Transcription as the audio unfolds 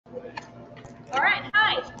All right,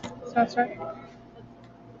 hi. So that's right.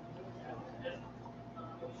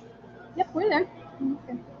 Yep, we're there.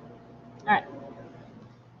 Okay. All right.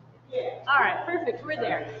 All right, perfect. We're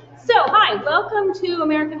there. So, hi, welcome to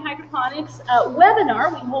American Hydroponics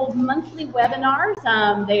webinar. We hold monthly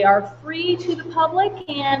webinars. They are free to the public,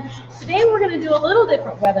 and today we're going to do a little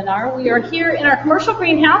different webinar. We are here in our commercial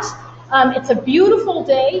greenhouse. It's a beautiful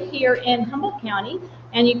day here in Humboldt County,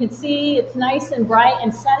 and you can see it's nice and bright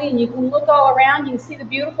and sunny, and you can look all around. You can see the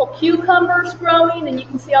beautiful cucumbers growing, and you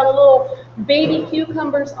can see all the little baby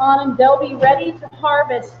cucumbers on them. They'll be ready to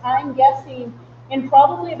harvest, I'm guessing, in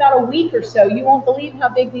probably about a week or so. You won't believe how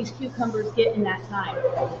big these cucumbers get in that time.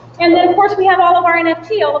 And then, of course, we have all of our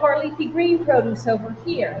NFT, all of our leafy green produce over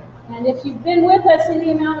here. And if you've been with us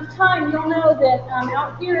any amount of time, you'll know that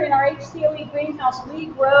out here in our HCOE greenhouse, we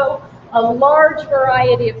grow a large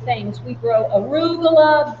variety of things. We grow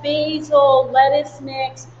arugula, basil, lettuce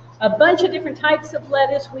mix, a bunch of different types of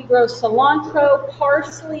lettuce. We grow cilantro,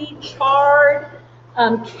 parsley, chard,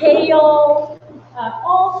 kale,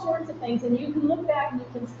 all sorts of things. And you can look back and you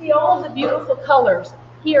can see all of the beautiful colors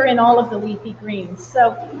here in all of the leafy greens.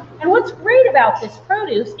 So, and what's great about this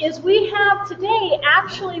produce is we have today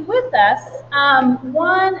actually with us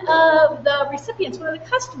one of the recipients, one of the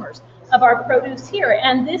customers of our produce here.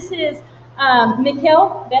 And this is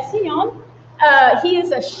Mikael. He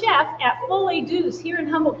is a chef at Folie Douce here in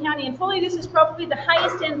Humboldt County, and Folie Douce is probably the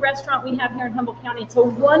highest end restaurant we have here in Humboldt County. It's a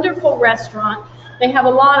wonderful restaurant. They have a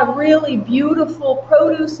lot of really beautiful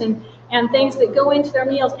produce and things that go into their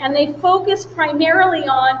meals, and they focus primarily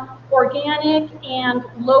on organic and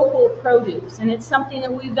local produce, and it's something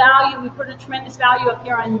that we value. We put a tremendous value up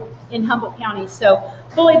here in Humboldt County. So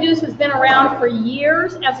Folie Douce has been around for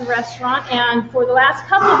years as a restaurant, and for the last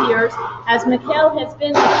couple of years, as Mikael has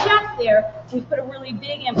been the chef there, we put a really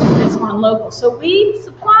big emphasis on local. So we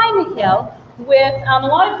supply Mikael with a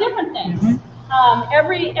lot of different things.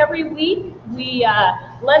 Every week, we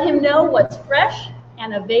let him know what's fresh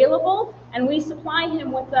and available, and we supply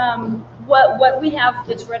him with what we have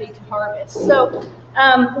that's ready to harvest. So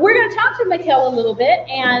we're going to talk to Mikael a little bit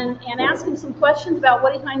and ask him some questions about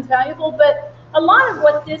what he finds valuable. But a lot of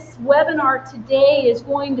what this webinar today is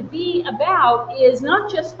going to be about is not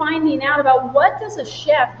just finding out about what does a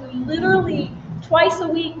chef who literally twice a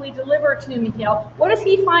week we deliver to Mikael, what does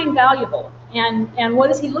he find valuable, and what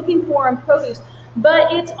is he looking for in produce?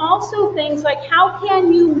 But it's also things like how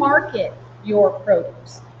can you market your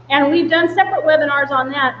produce? And we've done separate webinars on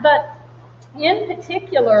that, but in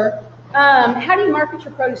particular, how do you market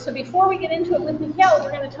your produce? So before we get into it with Mikael,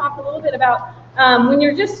 we're going to talk a little bit about when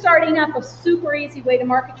you're just starting up, a super easy way to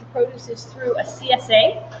market your produce is through a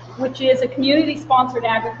CSA, which is a community-sponsored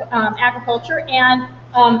agriculture. And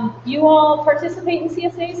you all participate in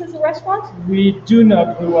CSAs as a restaurant? We do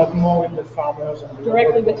not. We work more with the farmers. And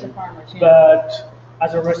directly with the farmers, yeah. But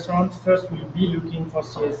as a restaurant, first we'll be looking for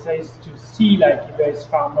CSAs to see like if there is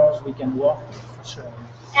farmers we can work with, for sure.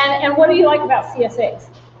 And what do you like about CSAs?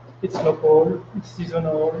 It's local, it's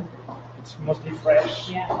seasonal, it's mostly fresh.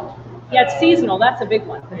 Yeah, it's seasonal. That's a big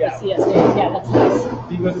one for the CSAs. Yeah, that's nice.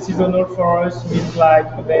 Because seasonal for us means like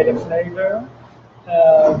a better flavor,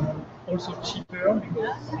 also cheaper,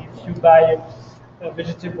 because if you buy a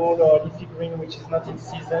vegetable or leafy green which is not in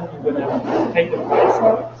season, you're gonna pay the price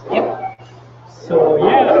for it. Yep. So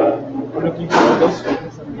yeah, we're looking for those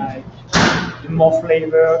things, and like the more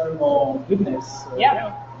flavor, the more goodness. So,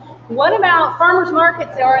 yeah. What about farmers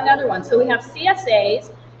markets? They are another one. So we have CSAs,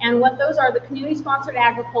 and what those are, the community-sponsored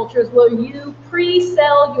agriculture, is where you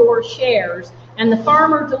pre-sell your shares, and the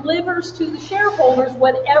farmer delivers to the shareholders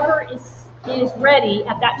whatever is ready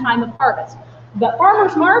at that time of harvest. But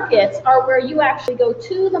farmers markets are where you actually go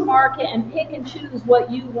to the market and pick and choose what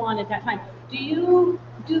you want at that time. Do you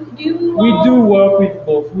We do work with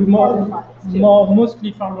both. We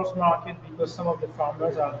mostly farmers market because some of the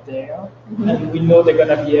farmers are there, and we know they're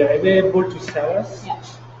gonna be able to sell us. Yeah.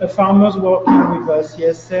 The farmers working with us,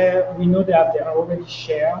 yes, we know they have their already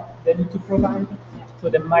share they need to provide, so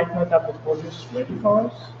they might not have the produce ready for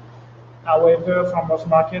us. However, farmers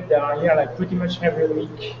market, they are here like pretty much every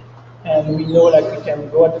week, and we know like we can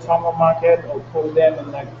go at the farmer market or call them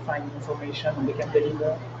and like find information and they can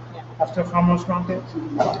deliver after farmers market.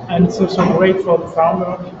 And it's also great for the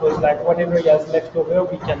farmer because like whatever he has left over,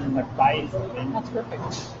 we can like buy it from him. That's perfect.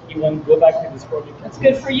 He won't go back with this product. That's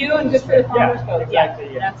good for you and good for the farmers both.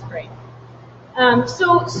 Exactly, yeah. That's great.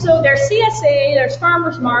 So there's CSA, there's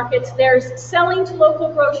farmers markets, there's selling to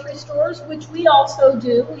local grocery stores, which we also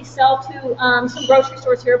do. We sell to some grocery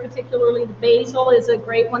stores here, particularly the basil is a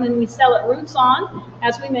great one, and we sell at Roots On,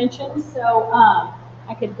 as we mentioned. So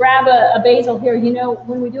I could grab a basil here. You know,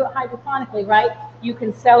 when we do it hydroponically, right, you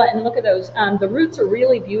can sell it, and look at those. The roots are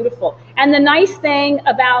really beautiful. And the nice thing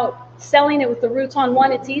about selling it with the roots on,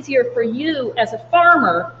 one, it's easier for you as a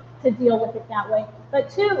farmer to deal with it that way. But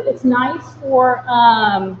two, it's nice for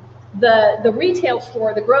the retail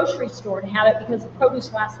store, the grocery store, to have it because the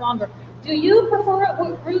produce lasts longer. Do you prefer it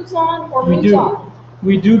with roots on or roots off?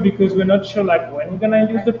 We do, because we're not sure like when we're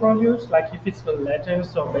gonna use the produce, like if it's the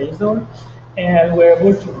lettuce or basil, and we're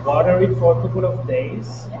able to water it for a couple of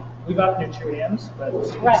days without nutrients, but it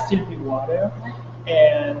still be water,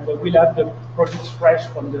 and we'll have the produce fresh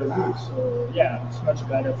from the roots. So yeah, it's much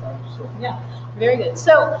better for us. So. Yeah, very good.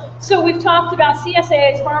 So we've talked about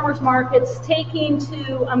CSAs, farmers markets, taking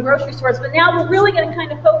to grocery stores, but now we're really going to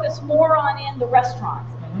kind of focus more on in the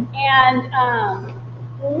restaurants. And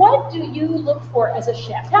what do you look for as a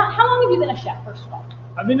chef? How long have you been a chef, first of all?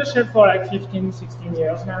 I've been a chef for like 15, 16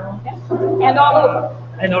 years now. Okay. And all over?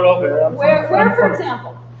 And all over. Where, for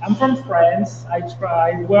example? I'm from France. I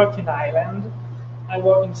work in Ireland. I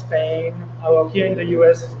work in Spain. I work here in the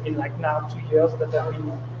US. It's been like now 2 years that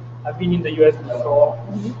I've been in the US before.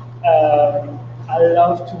 I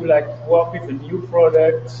love to like work with a new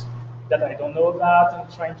product that I don't know about and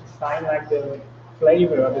trying to find like the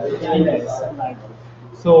flavor, the creaminess, and like.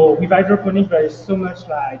 So with hydroponic, there is so much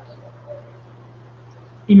like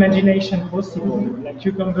imagination possible. Like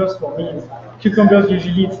cucumbers for me, cucumbers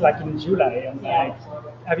usually it's like in July, and like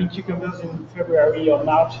having cucumbers in February or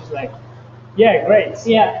March is like, yeah, great.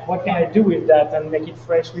 Yeah. What can I do with that and make it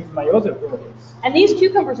fresh with my other products? And these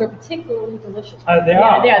cucumbers are particularly delicious. They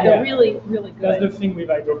are. They're really, really good. That's the thing with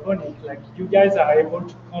hydroponic. Like you guys are able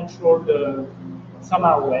to control the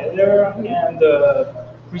summer weather and the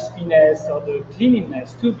crispiness or the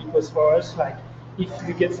cleanliness too, because for us, like if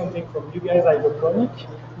you get something from you guys hydroponic,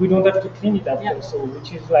 we don't have to clean it after, so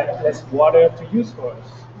which is like less water to use for us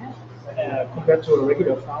compared to a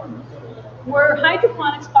regular farm. Were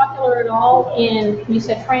hydroponics popular at all in, you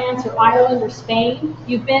said France or Ireland or Spain?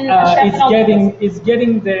 You've been a chef in all it's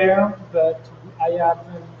getting there, but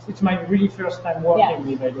it's my really first time working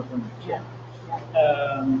with hydroponics.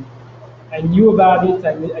 I knew about it,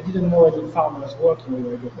 and I didn't know any farmers working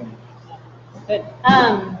with hydroponics. Good.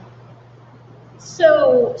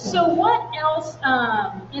 So what else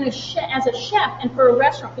as a chef and for a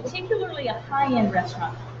restaurant, particularly a high-end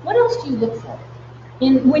restaurant, what else do you look for?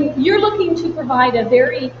 When you're looking to provide a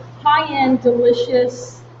very high-end,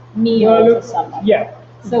 delicious meal to someone. Yeah.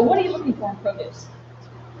 So what are you looking for in produce?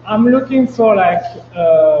 I'm looking for like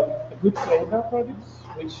a good flavor produce,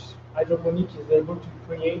 which hydroponic is able to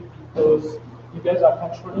create because you guys are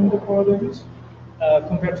controlling the product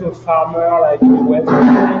compared to a farmer, like the weather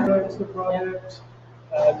influence the product,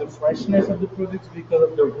 the freshness of the product because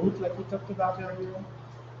of the root, like we talked about earlier,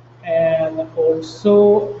 and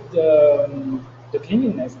also the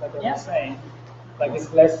cleanliness, like I was saying. Like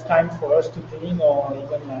it's less time for us to clean or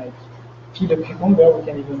even like peel a cucumber. We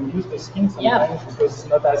can even use the skin sometimes because it's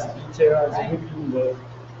not as bitter as it would be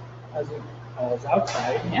as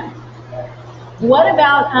outside. Yeah. What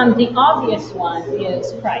about the obvious one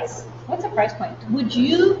is price? What's the price point? Would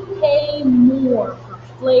you pay more for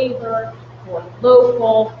flavor, for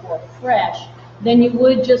local, for fresh, than you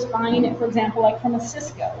would just buying it, for example, like from a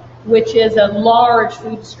Cisco, which is a large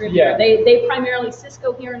food distributor? They primarily,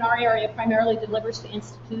 Cisco here in our area primarily delivers to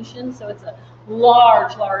institutions, so it's a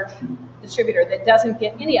large distributor that doesn't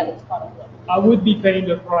get any of its product local. I would be paying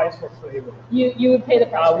the price for flavor. You would pay the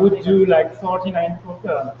price. I would do like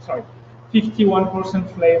 51%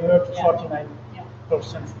 flavor to 49%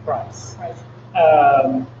 price.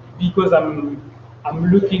 Because I'm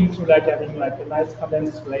looking to like having like a nice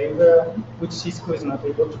condensed flavor, which Cisco is not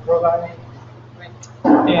able to provide.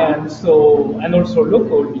 And also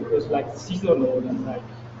local, because like seasonal and like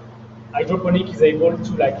hydroponic is able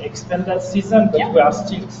to like extend that season, but we are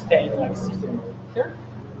still staying like seasonal. Sure.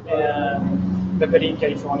 And luckily in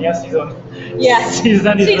California, seasons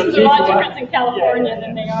are a lot different in California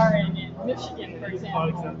than they are in Michigan, for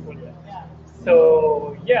example.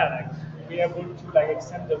 So like we're able to like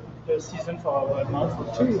extend the season for a month or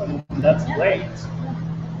two, and that's great.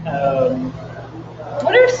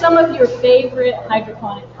 What are some of your favorite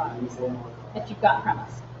hydroponic products that you've got from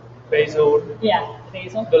us? Basil. Yeah,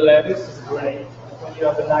 basil. The lettuce is great. When you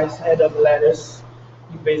have a nice head of lettuce,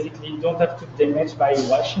 you basically don't have to damage by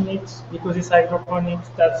washing it because it's hydroponics.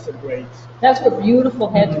 That's great. That's what beautiful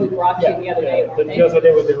heads we brought you the other day. The other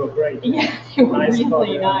day they were great. Yeah, they were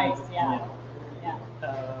really nice. Yeah.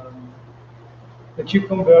 The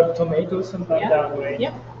cucumber, the tomatoes, sometimes are great.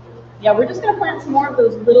 Yep. Yeah, we're just going to plant some more of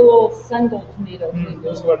those little sun-gold tomatoes.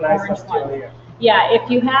 Those were nice last year. Yeah, if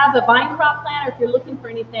you have a vine crop plant or if you're looking for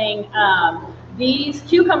anything, these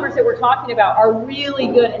cucumbers that we're talking about are really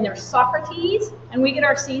good, and they're Socrates, and we get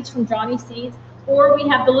our seeds from Johnny Seeds. Or we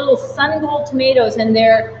have the little sun gold tomatoes, and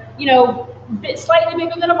they're, you know, slightly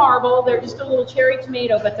bigger than a marble. They're just a little cherry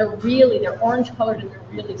tomato, but they're orange colored, and they're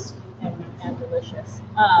really sweet and delicious.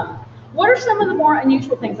 What are some of the more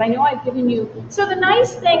unusual things? I know I've given you, so the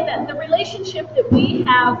nice thing that the relationship that we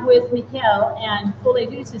have with Mikael and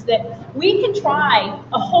Poulet Douce is that we can try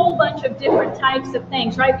a whole bunch of different types of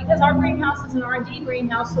things, right? Because our greenhouse is an R&D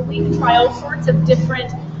greenhouse, so we can try all sorts of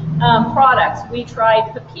different products. We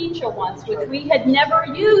tried papicha once, which we had never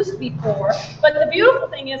used before, but the beautiful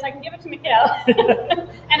thing is I can give it to Mikael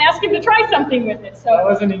and ask him to try something with it. So that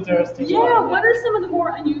was an interesting one. Yeah, what are some of the more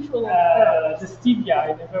unusual the stevia, I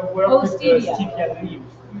never worked with stevia. the stevia leaf.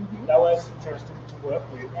 That was interesting to work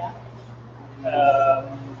with. Yeah.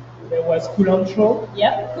 There was culantro.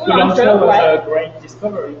 Yep, Culantro was right? a great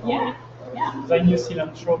discovery. Yeah. Yeah. I knew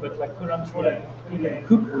cilantro, but like culantro, like you can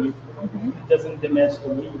cook with, it doesn't damage the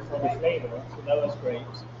leaf or the flavor, so that was great.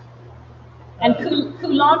 And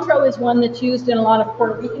culantro is one that's used in a lot of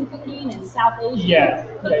Puerto Rican cooking and South Asian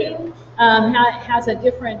cooking. Has a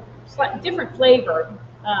different flavor,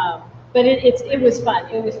 but it was fun.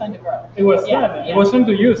 It was fun to grow. It was fun. It was fun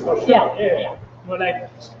to use for sure. Yeah. Well, like,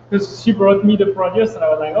 because she brought me the produce, and I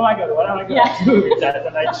was like, oh my god, what am I going to do with that?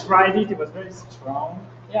 And I tried it. It was very strong.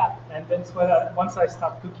 Yeah. And then once I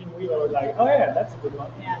started cooking with, I was like, oh yeah, that's a good one.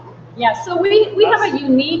 Yeah. So we have a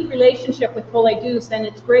unique relationship with Poulet Douce, and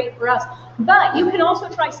it's great for us. But you can also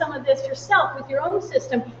try some of this yourself with your own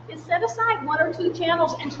system. Is set aside 1 or 2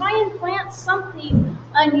 channels and try and plant something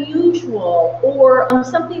unusual or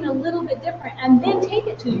something a little bit different, and then take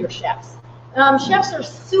it to your chefs. Chefs are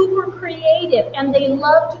super creative, and they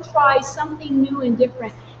love to try something new and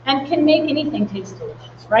different, and can make anything taste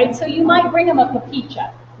delicious, right? So you might bring them a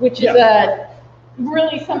papicha, which is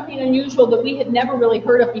really something unusual that we had never really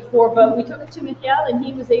heard of before, but we took it to Mikael, and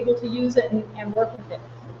he was able to use it and work with it.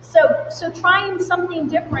 So trying something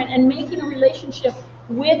different and making a relationship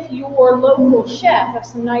with your local chef of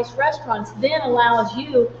some nice restaurants then allows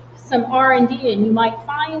you some R&D, and you might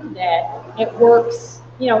find that it works.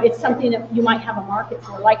 You know, it's something that you might have a market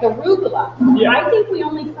for, like arugula. Yeah. I think we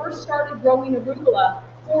only first started growing arugula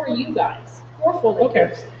for you guys, for Poulet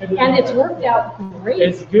Douce. And it's worked out great.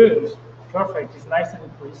 It's good. Perfect. It's nice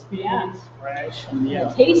and crispy. It's fresh. And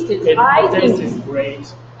the taste is, is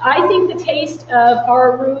great. I think the taste of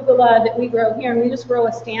our arugula that we grow here, and we just grow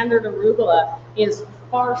a standard arugula, is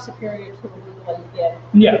far superior to arugula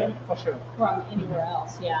you get for sure. from anywhere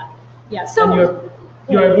else. Yeah. So and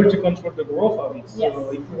you're able to control the growth of it. So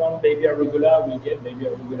if you want baby arugula, we get baby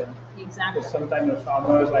arugula. Exactly. Because sometimes the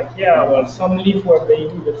farmer is like, well, some leaf were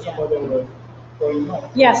baby, but some other were growing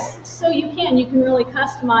up. Yes, so you can really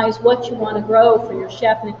customize what you want to grow for your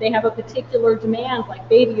chef, and if they have a particular demand, like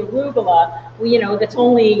baby arugula, that's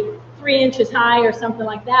only 3 inches high or something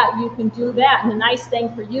like that, you can do that. And the nice thing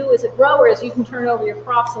for you as a grower is you can turn over your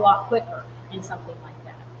crops a lot quicker in something like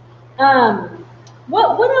that.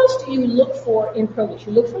 What else do you look for in produce?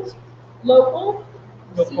 You look for local,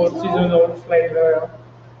 seasonal flavor,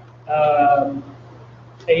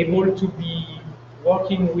 able to be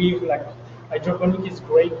working with, like, hydroponic is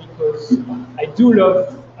great because I do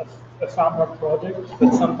love a farmer product,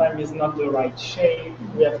 but sometimes it's not the right shape.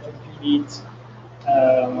 We have to feed it.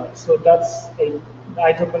 So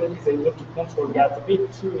hydroponic is able to control that a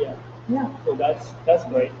bit too. So that's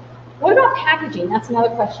great. What about packaging? That's another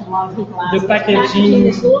question a lot of people ask. The packaging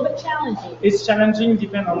is a little bit challenging. It's challenging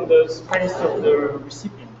depending on the space of the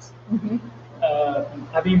recipient.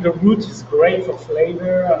 Having the root is great for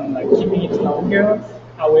flavor and like keeping it longer.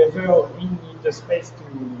 However, we need the space to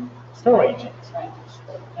storage it.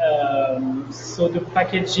 So the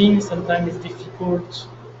packaging sometimes is difficult.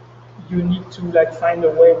 You need to like find a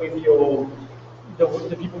way with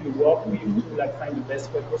the people you work with to like find the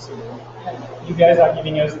best way possible. You guys are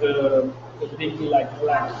giving us the big like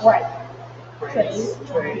black trays.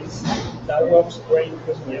 That works great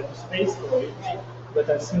because we have the space for it. But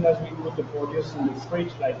as soon as we put the produce in the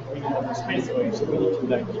fridge, like we don't have the space for it, so we need to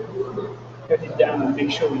like cut it down and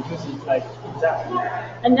make sure we use it like exactly.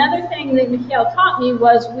 Another thing that Mikael taught me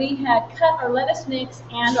was we had cut our lettuce mix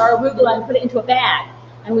and our arugula and put it into a bag.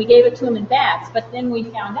 And we gave it to them in bags, but then we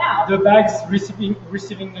found out the bags receiving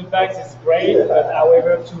the bags is great, but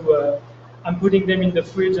however I'm putting them in the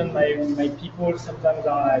fridge, and my people sometimes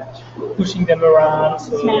are like pushing them around,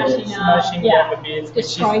 so smashing them a bit,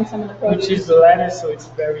 destroying some of the produce. Which is the lettuce, so it's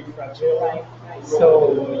very fragile. Right.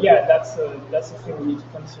 So that's a thing we need to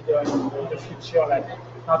consider in the future, like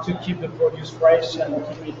how to keep the produce fresh and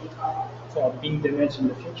keep it for being damaged in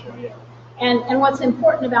the future. Yeah. And what's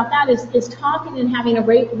important about that is talking and having a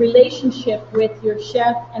relationship with your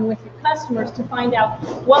chef and with your customers to find out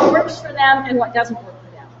what works for them and what doesn't work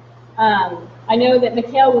for them. I know that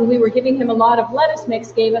Mikael, when we were giving him a lot of lettuce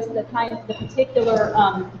mix, gave us the particular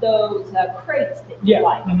those crates that you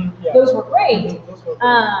like. Yeah. Those were great. Those were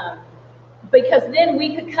great. Because then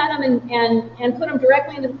we could cut them and put them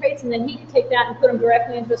directly into the crates, and then he could take that and put them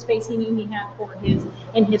directly into a space he knew he had for his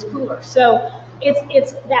cooler. So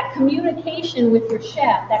it's that communication with your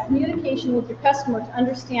chef, that communication with your customer to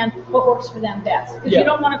understand what works for them best. Because you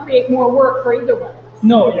don't want to create more work for either one of us.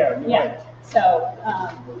 No, yeah. Right. So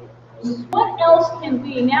what else can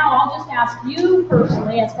we, now I'll just ask you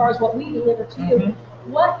personally, as far as what we deliver to you,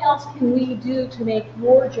 what else can we do to make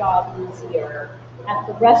your job easier at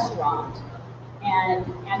the restaurant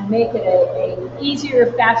and make it a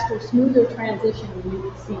easier, faster, smoother transition when you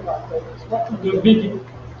receive our produce? What can we do?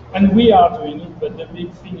 And we are doing it, but the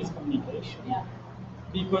big thing is communication. Yeah.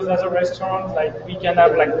 Because as a restaurant, like we can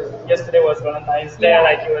have, like yesterday was Valentine's Day,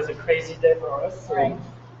 like it was a crazy day for us. So right.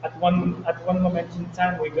 at one moment in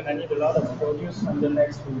time, we're gonna need a lot of produce, and the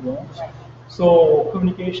next we won't. Right. So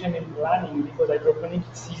communication and planning, because hydroponic,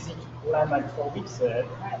 it's easy to plan like 4 weeks ahead.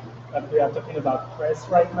 Right. But we are talking about press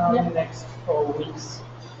right now in the next 4 weeks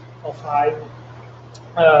or 5.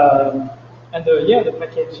 And the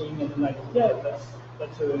packaging and like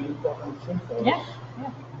that's an important thing for us.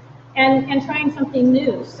 Yeah. And trying something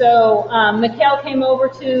new. So Mikael came over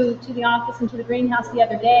to the office and to the greenhouse the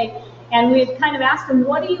other day, and we had kind of asked him,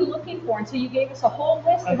 what are you looking for? And so you gave us a whole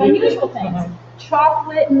list of unusual things.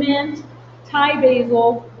 Chocolate mint, Thai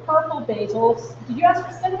basil, purple basil. Did you ask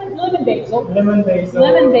for cinnamon? Lemon basil. Lemon basil.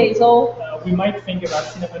 Lemon basil. We might think about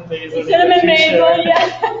cinnamon basil. Cinnamon basil, yeah.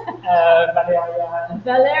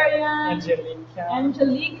 Valerian. Angelica.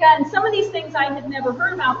 And some of these things I had never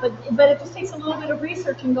heard about, but it just takes a little bit of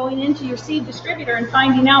research and going into your seed distributor and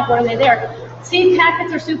finding out what are they there. Seed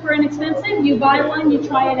packets are super inexpensive. You buy one, you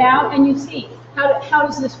try it out, and you see how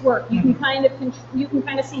does this work. You can kind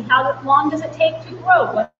of see how long does it take to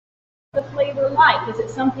grow. What the flavor like? Is it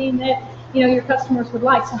something that your customers would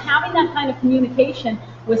like? So having that kind of communication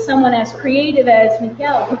with someone as creative as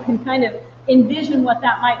Mikael, who can kind of envision what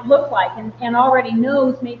that might look like and already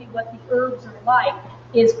knows maybe what the herbs are like,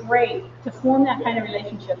 is great to form that kind of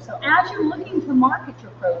relationship. So as you're looking to market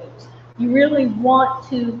your produce, you really want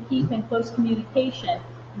to keep in close communication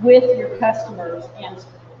with your customers, and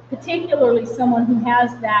particularly someone who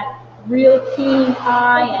has that real keen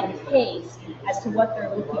eye and taste as to what they're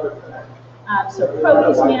looking for. So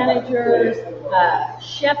produce managers,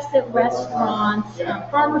 chefs at restaurants,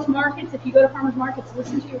 farmers markets. If you go to farmers markets,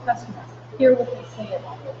 listen to your customers, hear what they say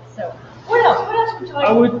about it. So what else? What else would you like?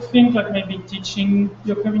 I would think like maybe teaching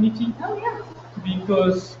your community. Oh yeah.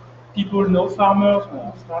 Because people know farmers,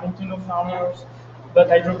 we're starting to know farmers, but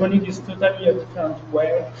hydroponic is totally a different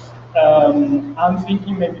way. I'm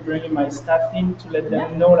thinking maybe bringing my staff in to let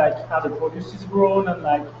them know like how the produce is grown and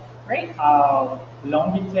like how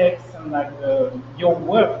long it takes and like your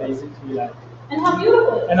work basically, like. And how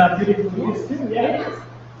beautiful it is. And how beautiful it is too. Yeah.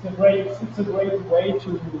 It's a great way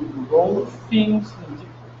to grow things in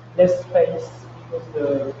less space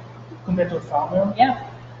because compared to a farmer. Yeah.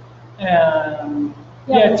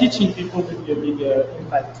 Teaching people would be a big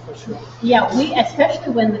impact for sure. Yeah,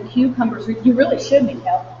 especially when the cucumbers, you really should,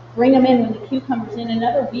 Mikael, bring them in when the cucumbers in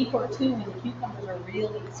another week or two when the cucumbers are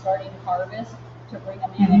really starting to harvest, to bring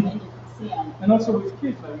them in and then you can see them. And also with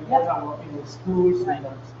kids, like you guys are working with schools, and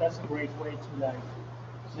that's a great way to like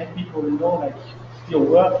let people know like your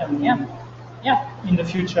work and in the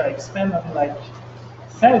future expand and like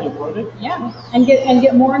sell your product. Yeah, and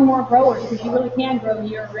get more and more growers, because you really can grow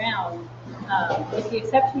year round. With the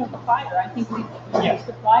exception of the fire, I think we've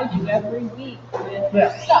supplied you every week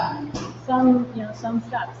with stuff, some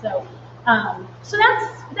stuff. So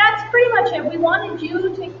that's pretty much it. We wanted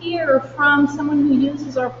you to hear from someone who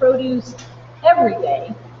uses our produce every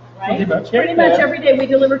day, right? Pretty much every day. We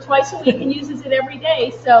deliver twice a week and uses it every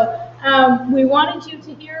day. So we wanted you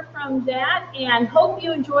to hear from that, and hope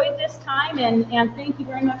you enjoyed this time. And thank you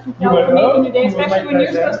very much, Mikael, for making your day, especially when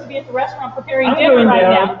you're supposed to be at the restaurant preparing dinner right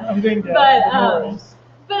now. I'm doing that.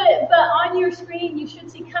 But on your screen, you should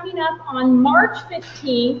see coming up on March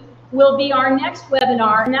 15th will be our next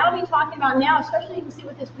webinar, and that'll be talking about now, especially you can see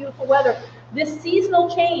with this beautiful weather, this seasonal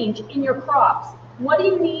change in your crops. What do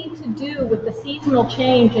you need to do with the seasonal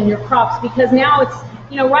change in your crops? Because now it's,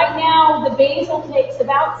 right now the basil takes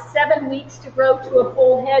about 7 weeks to grow to a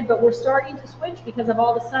full head, but we're starting to switch because of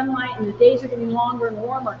all the sunlight and the days are getting longer and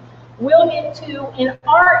warmer. We'll get to, in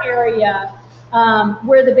our area,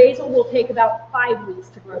 where the basil will take about 5 weeks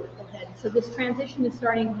to grow to full head. So this transition is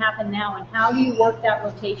starting to happen now, and how do you work that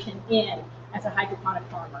rotation in as a hydroponic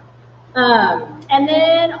farmer? And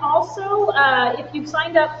then also, if you've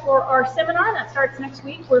signed up for our seminar, that starts next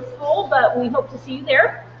week. We're full, but we hope to see you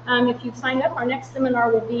there. If you've signed up, our next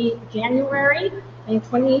seminar will be January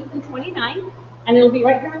 28th and 29th, and it'll be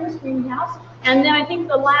right here in the greenhouse. And then I think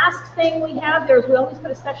the last thing we have there is we always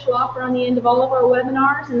put a special offer on the end of all of our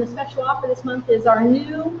webinars, and the special offer this month is our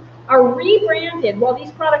rebranded. While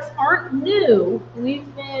these products aren't new, we've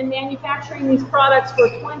been manufacturing these products for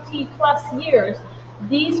 20 plus years.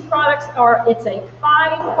 These products it's a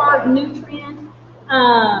 5-part nutrient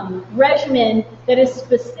regimen that is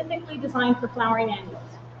specifically designed for flowering annuals.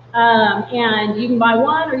 And you can buy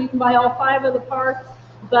one or you can buy all 5 of the parts,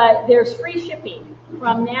 but there's free shipping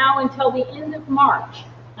from now until the end of March.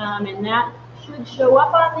 And that should show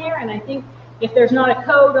up on there. And I think if there's not a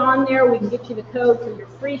code on there, we can get you the code for your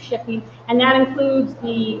free shipping. And that includes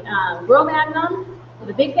the Grow Magnum,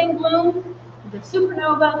 the Big Bang Bloom, the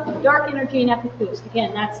Supernova, the Dark Energy, and Epic Boost.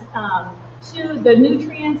 Again, that's to the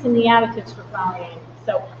nutrients and the additives for flowering annuals.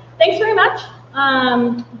 So thanks very much.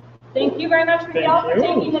 Thank you very much for y'all for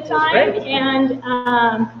taking the time, and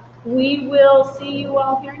we will see you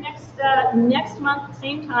all here next month,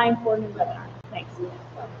 same time for a new webinar. Thanks.